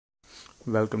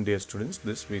Welcome dear students,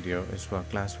 this video is for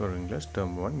Class 4 English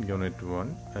Term 1 Unit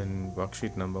 1 and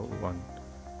Worksheet number 1,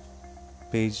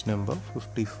 page number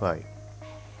 55.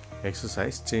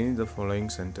 Exercise: change the following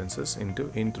sentences into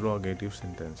interrogative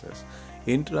sentences.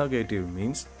 Interrogative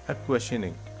means a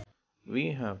questioning.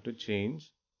 We have to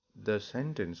change the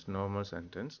sentence, normal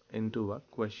sentence, into a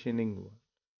questioning one.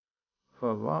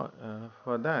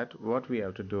 For that, what we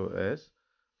have to do is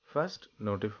first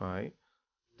notify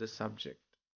the subject.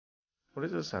 What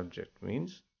is the subject?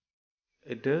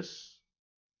 It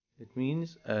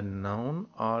means a noun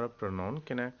or a pronoun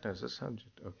can act as a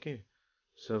subject. Okay,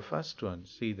 so first one,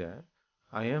 see there,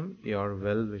 I am your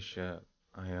well-wisher.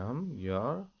 I am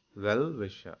your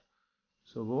well-wisher.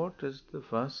 So what is the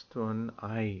first one?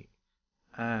 I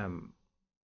am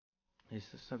is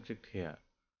the subject here.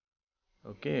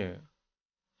 Okay,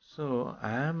 so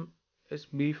am is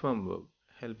be form verb,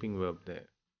 helping verb there.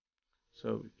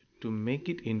 So to make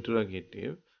it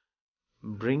interrogative,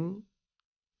 bring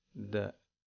the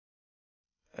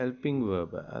helping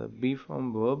verb, a be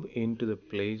form verb, into the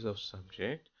place of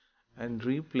subject and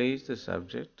replace the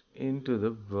subject into the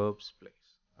verb's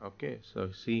place. Okay,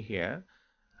 so see here,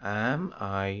 am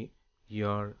I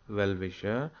your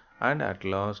well-wisher, and at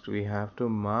last we have to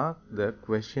mark the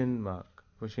question mark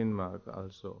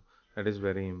also. That is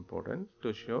very important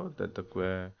to show that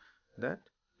that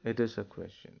it is a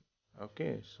question.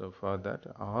 Okay, so for that,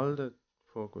 all the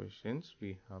 4 questions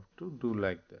we have to do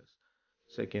like this.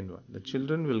 Second one, the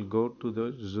children will go to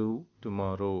the zoo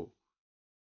tomorrow.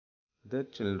 The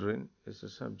children is a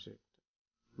subject.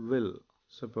 Will,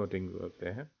 supporting verb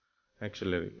there,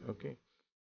 auxiliary. Okay.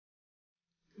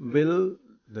 Will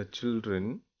the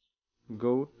children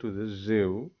go to the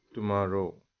zoo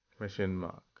tomorrow? Question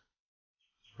mark.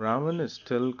 Raman is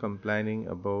still complaining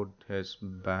about his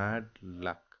bad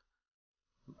luck.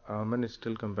 Raman is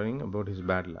still complaining about his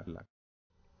bad luck.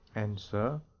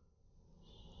 Answer: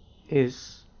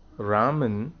 is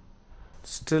Raman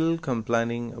still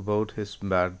complaining about his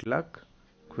bad luck?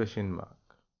 Question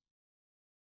mark.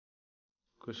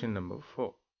 Question number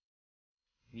 4.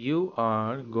 You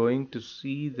are going to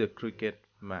see the cricket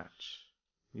match.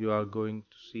 You are going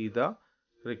to see the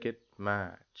cricket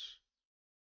match.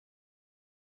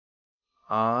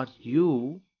 Are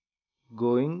you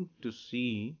going to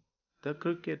see the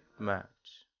cricket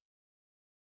match?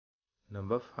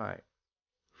 Number 5.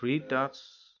 Rita's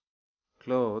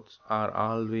clothes are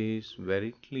always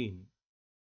very clean.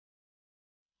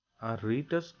 Are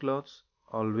Rita's clothes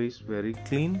always very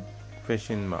clean?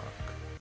 Question mark.